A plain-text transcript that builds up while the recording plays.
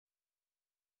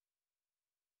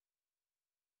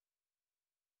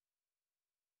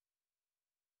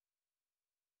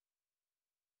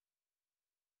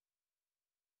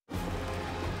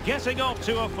Getting off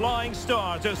to a flying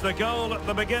start is the goal at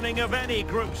the beginning of any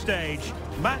group stage.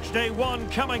 Match day 1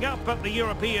 coming up at the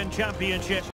European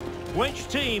Championship. Which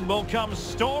team will come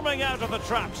storming out of the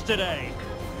traps today?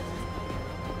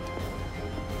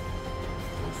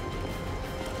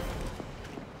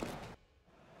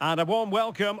 And a warm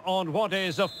welcome on what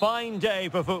is a fine day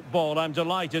for football. I'm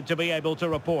delighted to be able to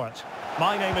report.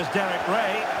 My name is Derek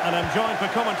Ray, and I'm joined for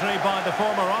commentary by the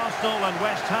former Arsenal and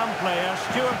West Ham player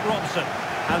Stuart Robson.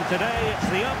 And today it's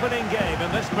the opening game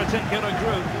in this particular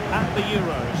group at the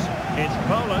Euros. It's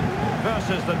Poland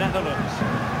versus the Netherlands.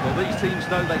 Well, these teams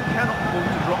know they cannot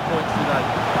afford to drop points today.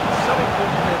 It's so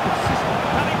important they're consistent.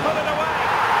 Can he put it away?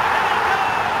 And he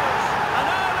goes! An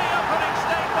early opening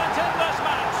statement in this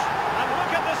match. And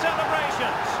look at the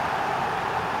celebrations.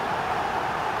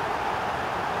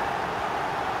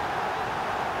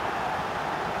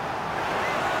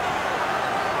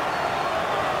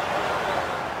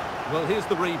 Well, here's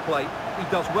the replay. He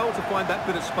does well to find that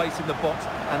bit of space in the box,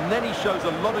 and then he shows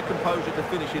a lot of composure to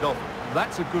finish it off.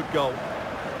 That's a good goal.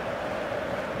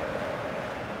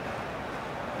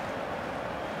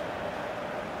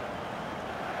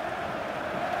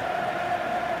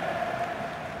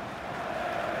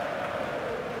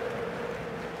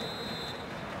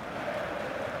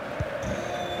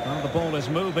 Well, the ball is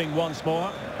moving once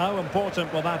more. How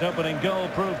important will that opening goal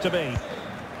prove to be?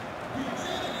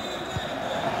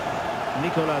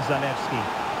 Zalewski.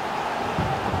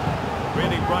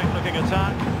 Really bright-looking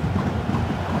attack.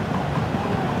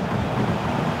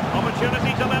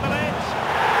 Opportunity to level it.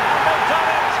 And they've done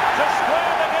it to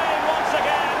square the game once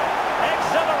again.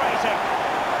 Exhilarating.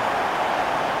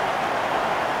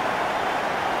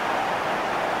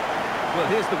 Well,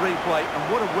 here's the replay, and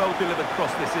what a well-delivered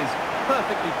cross this is.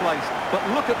 Perfectly placed, but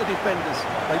look at the defenders.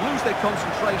 They lose their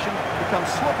concentration, become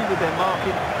sloppy with their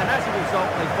marking, and as a result,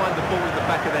 they find the ball in the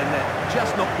back of their net.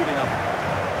 Just not good enough.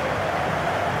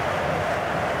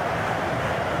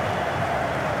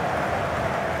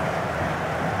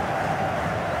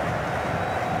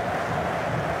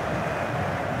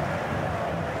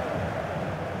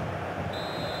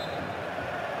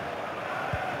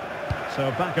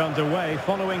 So back underway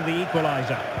following the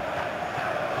equaliser.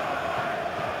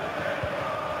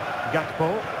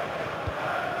 Gakpo.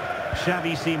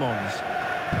 Xavi Simons.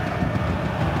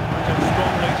 Mounted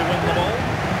strongly to win the ball.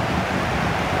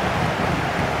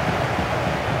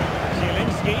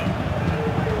 Zielinski.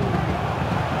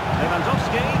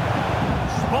 Lewandowski.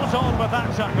 Spot on with that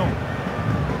tackle.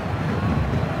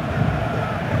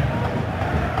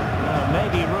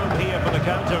 Maybe room here for the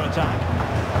counter-attack.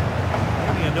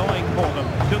 Really annoying for them.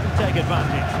 Couldn't take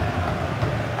advantage.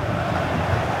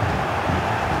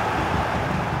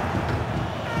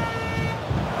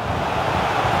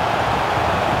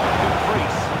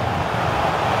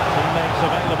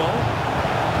 Available.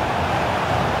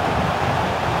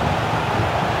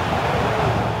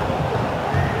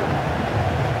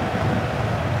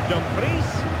 Dumfries.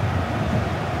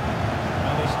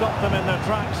 And they stopped them in their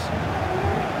tracks.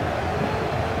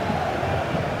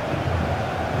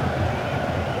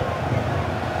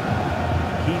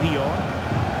 Kivior.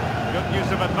 Good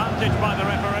use of advantage by the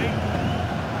referee.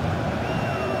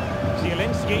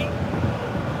 Zielinski.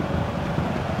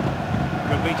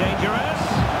 Could be dangerous.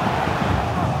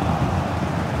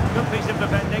 Good piece of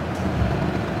defending. And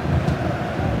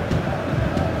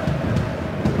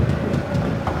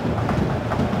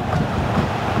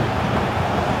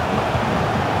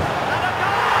a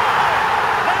goal!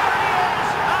 There he is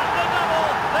at the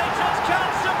double. They just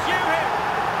can't subdue him.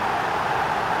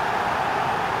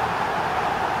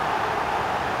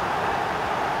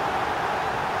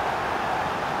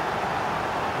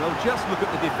 Well, just look at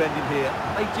the defending here.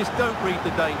 They just don't read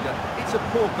the danger. It's a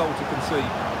poor goal to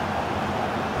concede.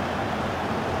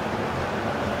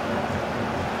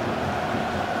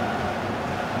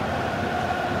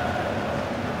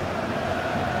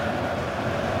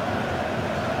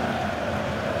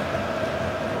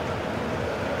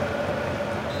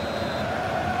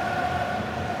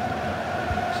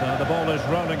 So the ball is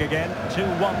rolling again.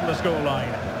 2-1 the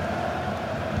scoreline.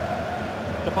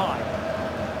 Depay.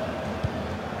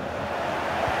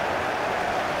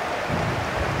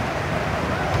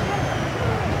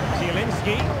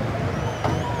 Zielinski.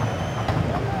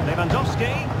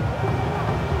 Lewandowski.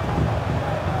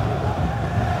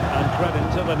 And credit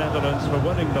to the Netherlands for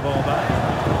winning the ball back.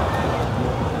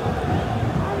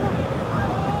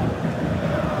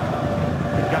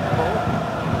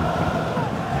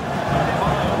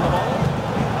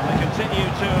 Continue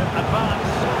to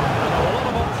advance, and a lot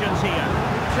of options here.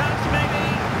 Chance maybe.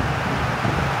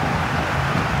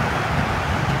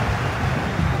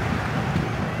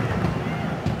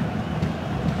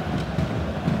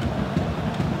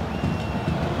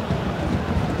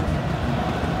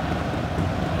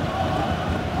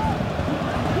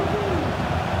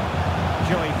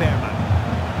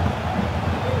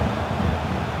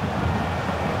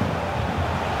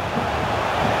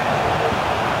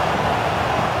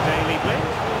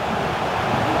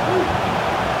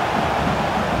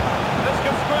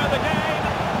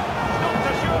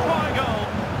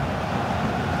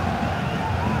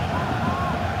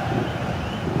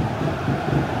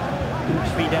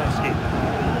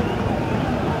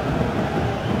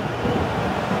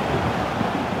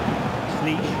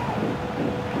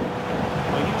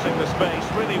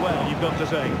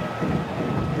 Jose.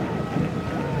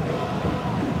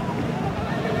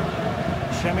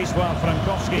 Przemysław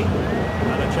Frankowski.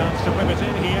 And a chance to whip it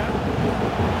in here.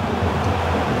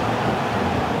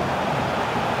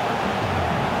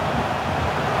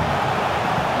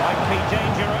 Might be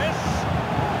dangerous.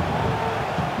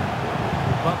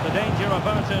 But the danger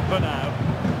averted for now.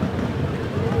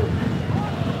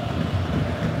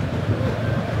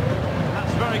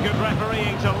 That's very good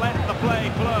refereeing to let the play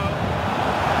flow.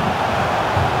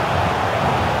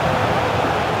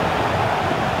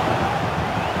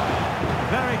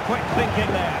 Very quick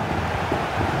thinking there.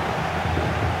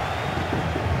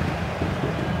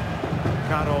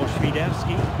 Karol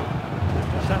Świderski.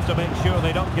 Just have to make sure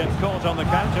they don't get caught on the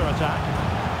counter-attack.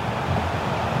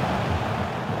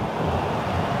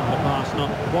 The pass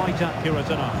not quite accurate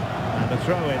enough. And a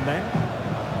throw in then.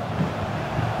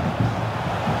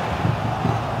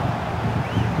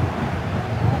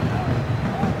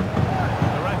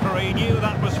 The referee knew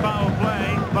that was foul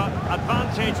play, but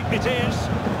advantage it is.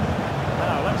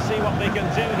 Now, let's see what they can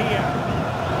do here.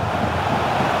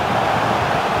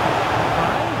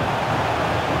 Fine.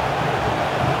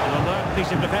 An alert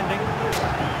piece of defending.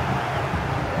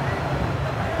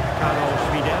 Karol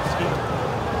Świderski.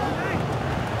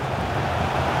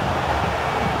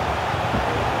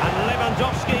 And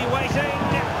Lewandowski waiting.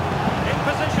 In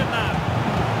position now.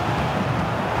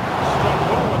 Strong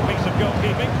forward piece of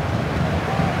goalkeeping.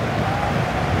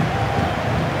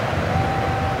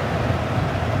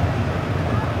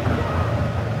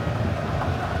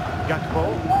 Gakpo.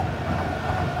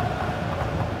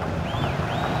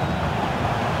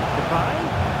 Depay.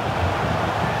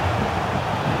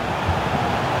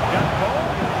 Gakpo.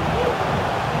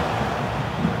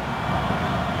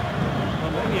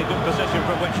 Well, maybe a good position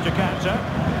from which to counter.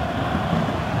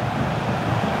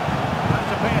 Have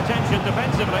to pay attention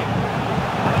defensively.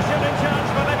 And a shooting chance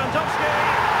for Lewandowski.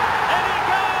 In he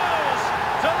goes!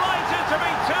 Delighted to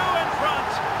be two in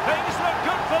front. Things look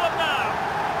good for them now.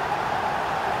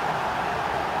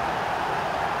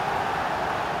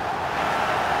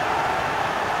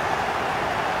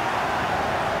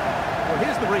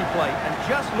 Here's the replay, and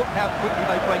just look how quickly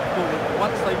they break forward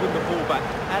once they win the ball back.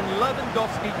 And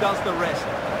Lewandowski does the rest.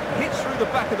 Hits through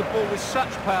the back of the ball with such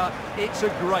power, it's a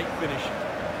great finish.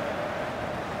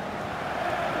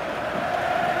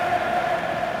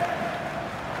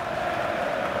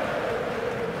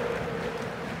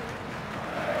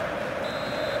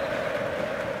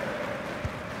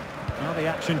 Well, the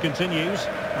action continues,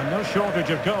 and no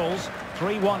shortage of goals.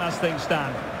 3-1 as things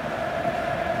stand.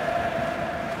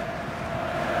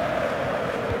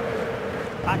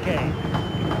 Ake.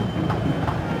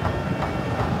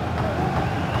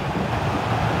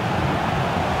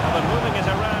 Well, they're moving it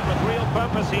around with real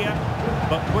purpose here,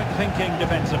 but quick thinking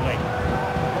defensively.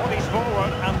 Bodies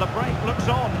forward and the break looks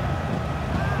on.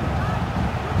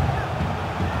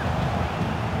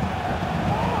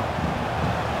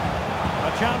 A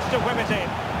chance to whip it in.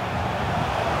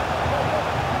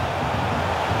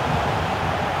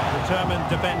 Determined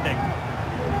defending.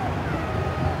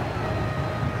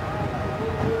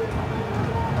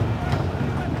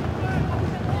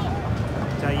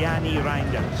 Yanni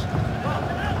Reinders.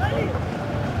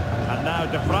 And now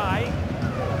De Vrij.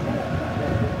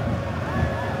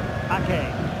 Ake.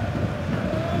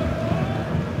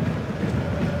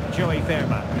 Joey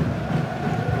Fairman.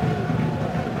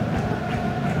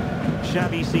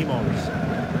 Xavi Simons.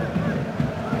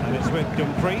 And it's with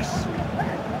Dumfries.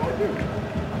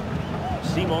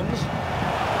 Simons.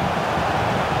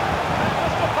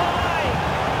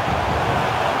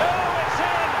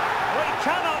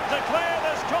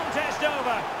 Contest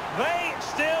over. They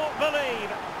still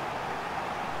believe.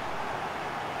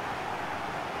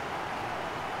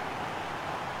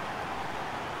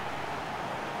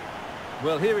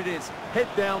 Well, here it is. Head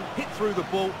down, hit through the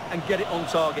ball and get it on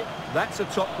target. That's a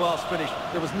top-class finish.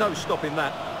 There was no stopping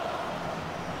that.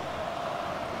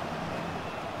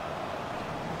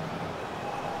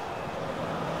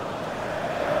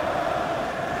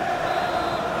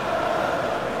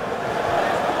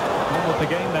 The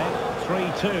game then,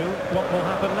 3-2. What will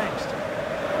happen next?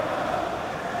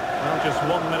 Well, just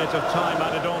 1 minute of time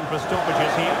added on for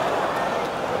stoppages here.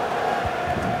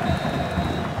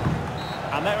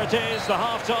 And there it is, the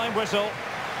half-time whistle.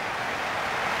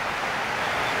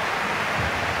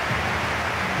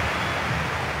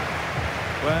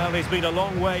 Well, he's been a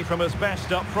long way from his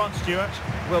best up front, Stuart.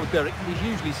 Well, Derek, he's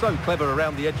usually so clever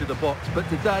around the edge of the box, but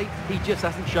today he just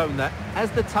hasn't shown that.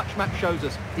 As the touch map shows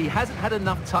us, he hasn't had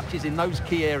enough touches in those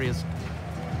key areas.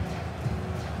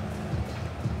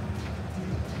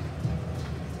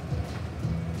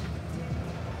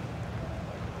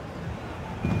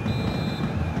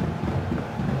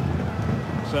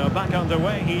 So back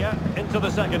underway here into the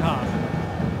second half.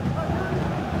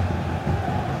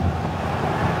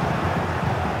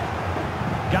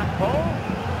 Gakpo.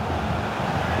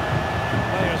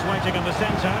 Players waiting in the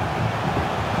centre.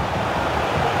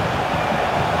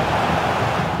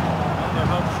 And their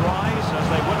hopes rise as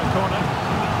they win a corner.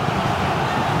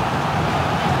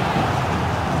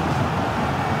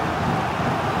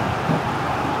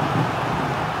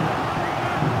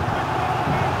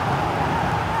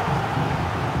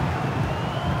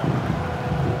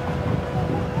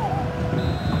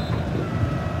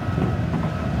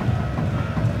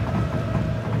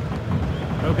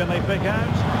 Who can they pick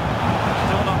out?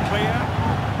 Still not clear.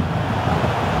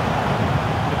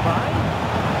 Depay.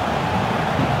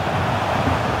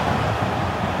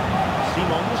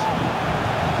 Simons.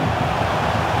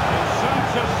 In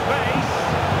search of space.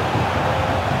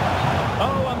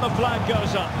 Oh, and the flag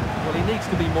goes up. Well, he needs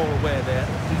to be more aware there.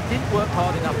 He didn't work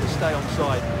hard enough to stay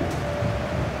onside.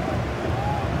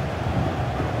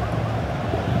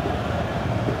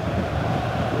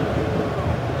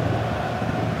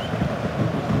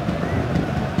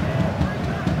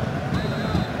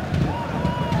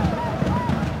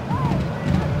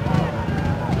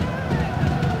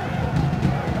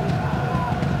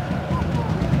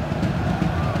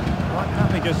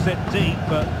 To sit deep,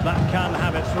 but that can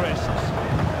have its risks.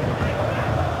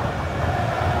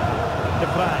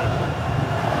 Depay.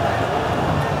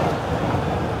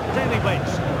 Daily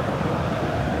Blitz.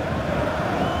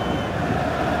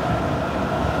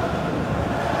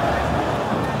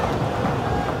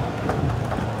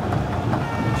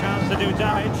 Chance to do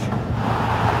damage.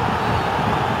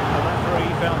 The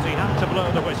referee felt he had to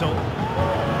blow the whistle.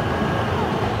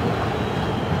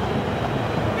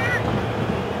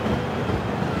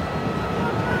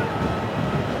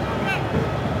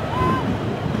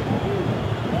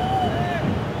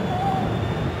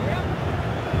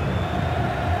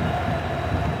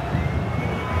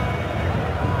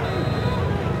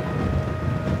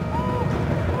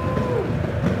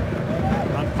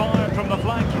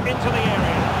 Into the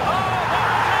area. Oh,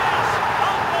 there it is!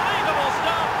 Unbelievable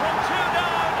start from 2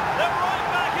 down. They're right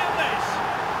back in this.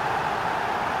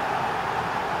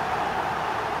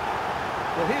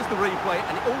 Well, here's the replay,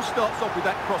 and it all starts off with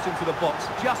that cross into the box,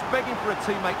 just begging for a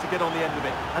teammate to get on the end of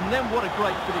it. And then what a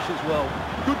great finish as well.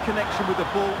 Good connection with the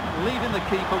ball, leaving the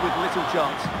keeper with little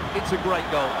chance. It's a great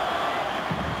goal.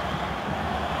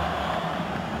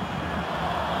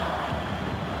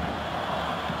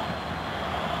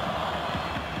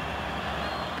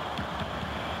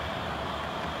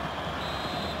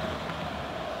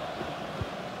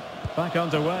 Back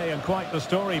underway, and quite the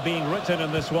story being written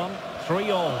in this one.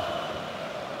 3-3.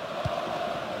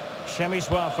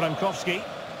 Przemysław Frankowski.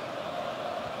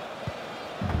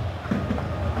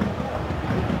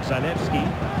 Zalewski.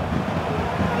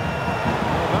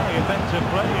 Very effective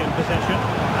play in possession.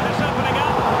 And it's opening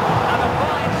up. And a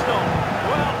fine stop.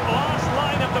 Well, last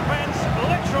line of defence,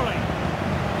 literally.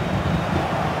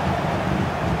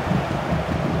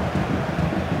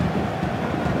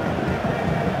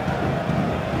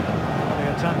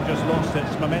 Attack just lost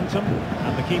its momentum,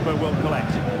 and the keeper will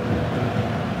collect.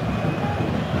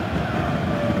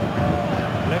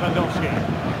 Lewandowski.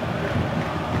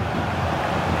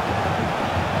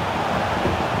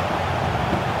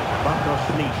 Bartosz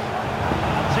Lich.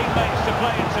 And teammates to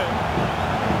play into.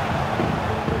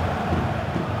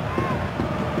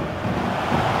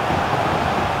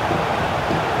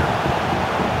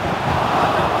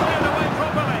 Cleared away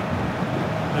properly.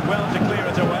 And well to clear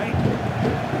it away.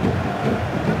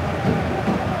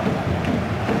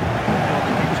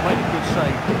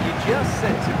 You just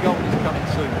sense a goal is coming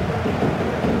soon.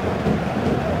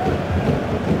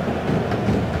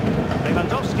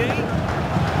 Lewandowski.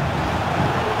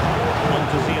 On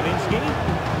to Zielinski.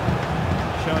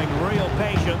 Showing real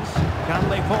patience. Can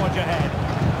they forge ahead?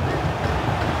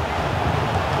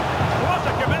 What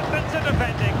a commitment to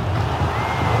defending.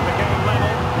 The game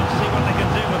level. Let's see what they can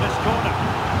do with this corner.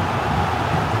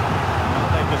 Well,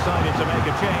 they've decided to make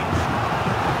a change.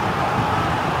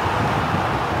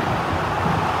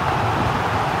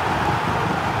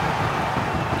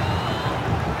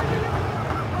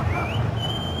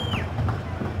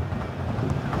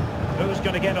 Who's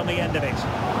going to get on the end of it?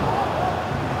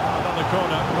 And on the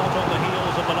corner, not on the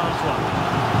heels of the last one.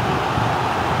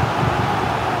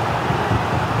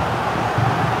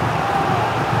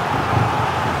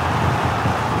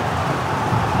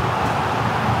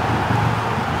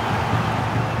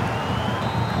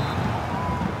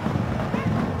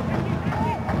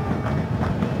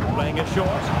 Playing it short.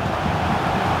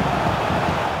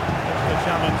 That's the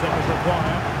challenge that was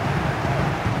required.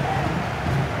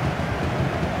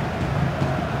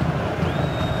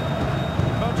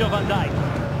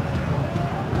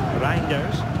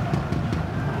 Reinders.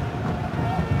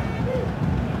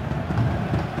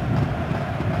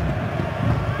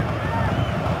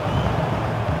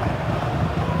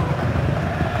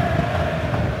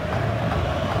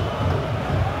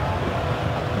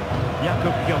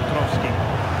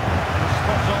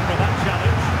 Spots on with that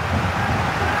challenge.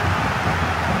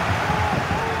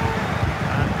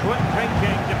 And quick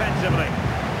thinking defensively.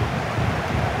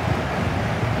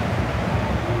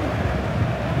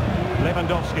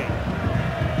 Lewandowski.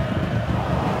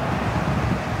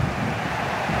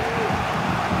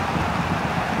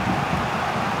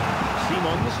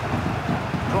 Simons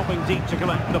dropping deep to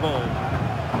collect the ball.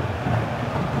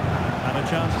 And a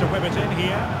chance to whip it in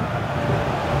here.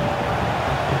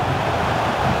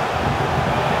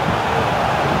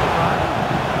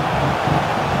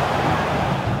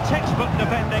 Textbook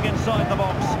defending inside the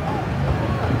box.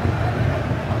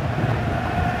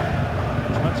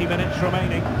 20 minutes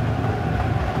remaining.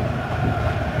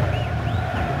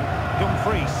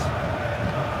 Dumfries.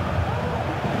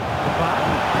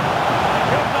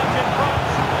 Good nudge in front.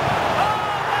 Oh,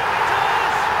 there it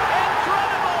is!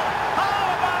 Incredible! How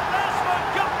about this for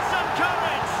guts and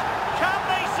courage? Can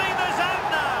they see this out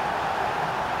now?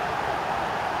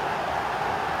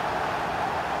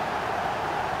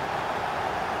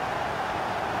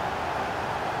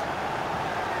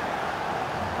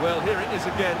 Well, here it is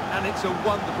again, and it's a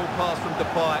wonderful pass from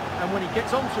Depay. And when he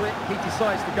gets onto it, he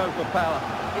decides to go for power.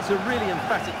 It's a really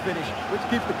emphatic finish, which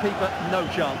gives the keeper no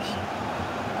chance.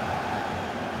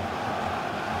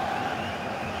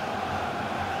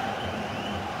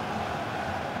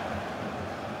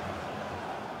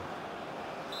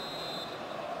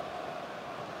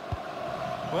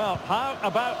 Well, how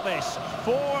about this?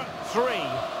 4-3.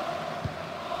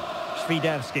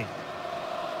 Świderski.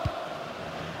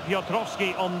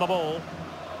 Piotrowski on the ball.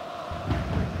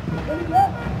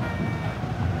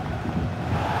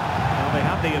 Well, they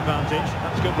have the advantage.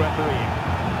 That's good refereeing.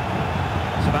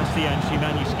 Sebastian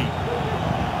Szymański.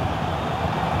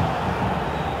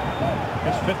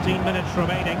 There's 15 minutes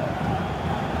remaining.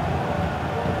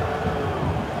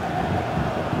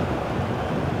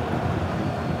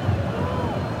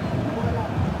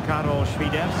 Karol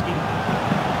Świderski.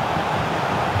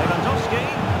 Lewandowski.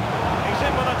 He's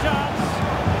in with a chance.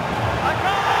 A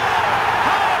goal!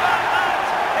 How about that?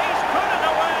 He's put it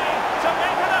away to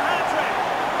make it a hat-trick.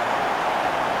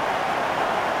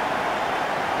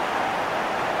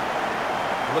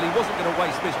 Well, he wasn't going to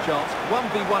waste this chance.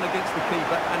 1v1 against the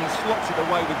keeper, and he slots it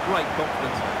away with great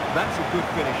confidence. That's a good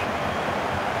finish.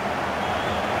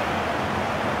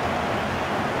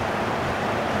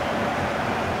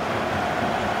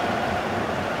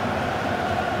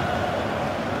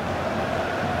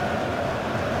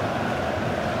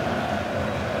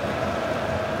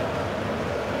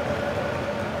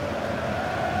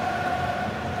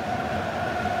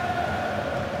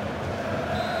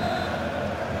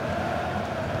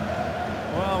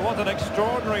 What an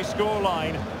extraordinary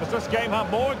scoreline. Does this game have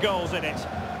more goals in it?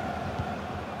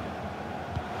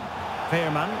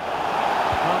 Veerman.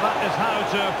 Well, that is how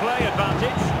to play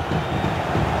advantage.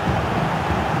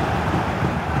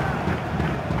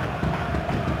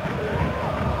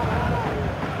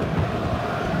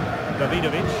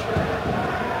 Davidovic.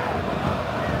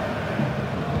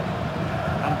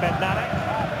 And Bednarek.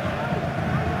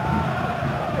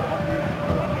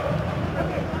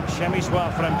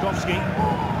 Przemysław Frankowski.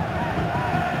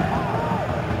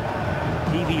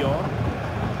 Kiwior.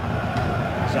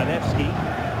 Zalewski.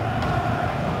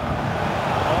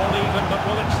 All even, but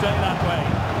will it stay that way?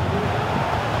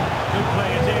 Could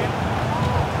play it in.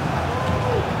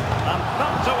 And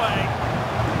thumped away.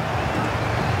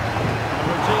 A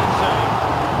routine save.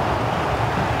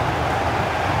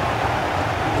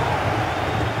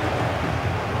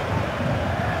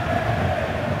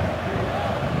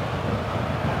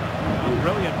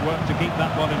 Brilliant work to keep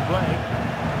that one in play.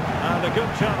 And a good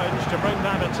challenge to bring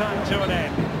that attack to an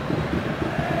end.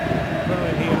 Throw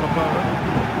in here for Poland.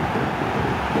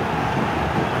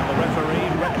 And the referee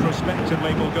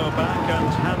retrospectively will go back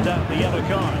and hand out the yellow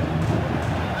card.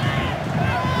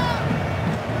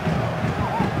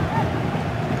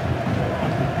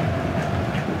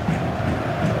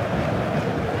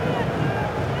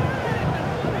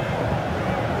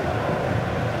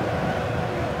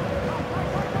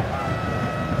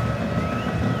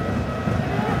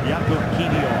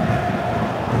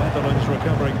 Netherlands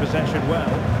recovering possession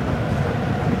well.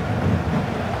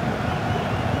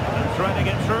 And threading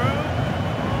it through.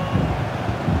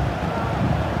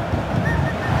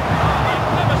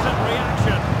 Magnificent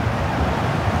reaction.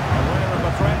 Aware of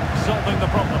the threat, solving the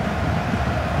problem.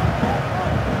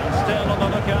 And still on the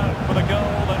lookout for the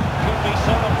goal that could be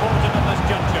so important.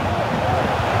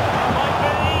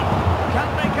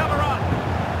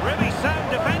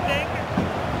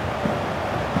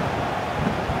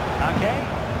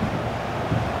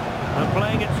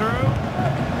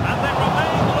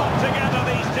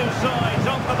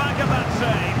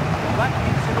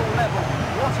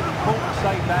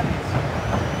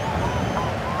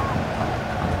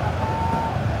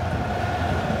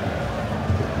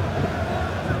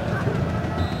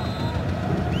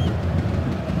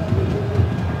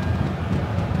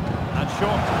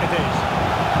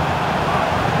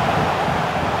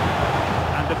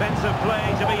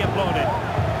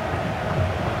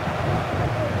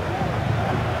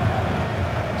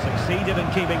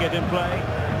 keeping it in play.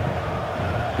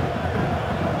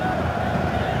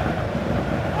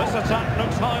 This attack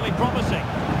looks highly promising.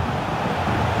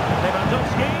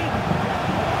 Lewandowski.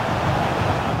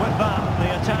 And with that, the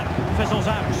attack fizzles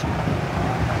out.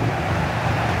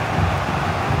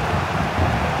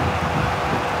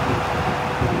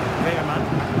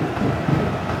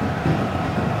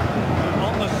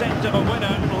 On the scent of a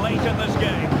winner late in this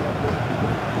game.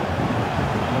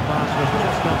 The pass was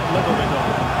just not liberated on.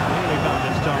 Really found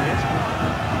its target.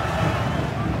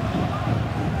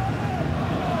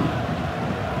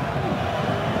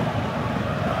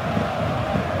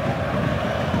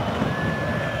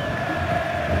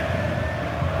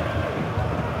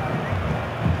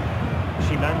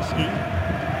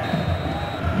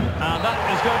 And that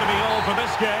is going to be all for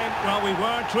this game. Well, we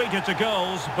were treated to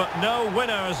goals, but no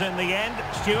winners in the end.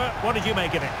 Stuart, what did you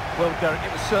make of it? Well, Derek,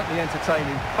 it was certainly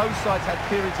entertaining. Both sides had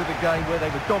periods of the game where they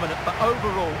were dominant, but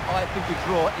overall, I think a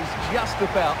draw is just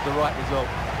about the right result.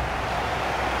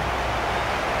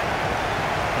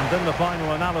 And in the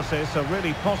final analysis, a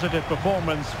really positive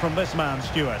performance from this man,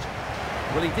 Stuart.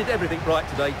 Well, he did everything right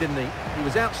today, didn't he? He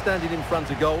was outstanding in front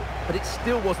of goal, but it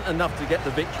still wasn't enough to get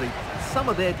the victory. Some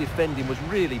of their defending was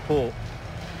really poor.